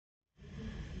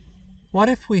What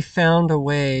if we found a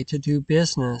way to do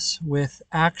business with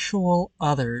actual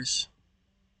others?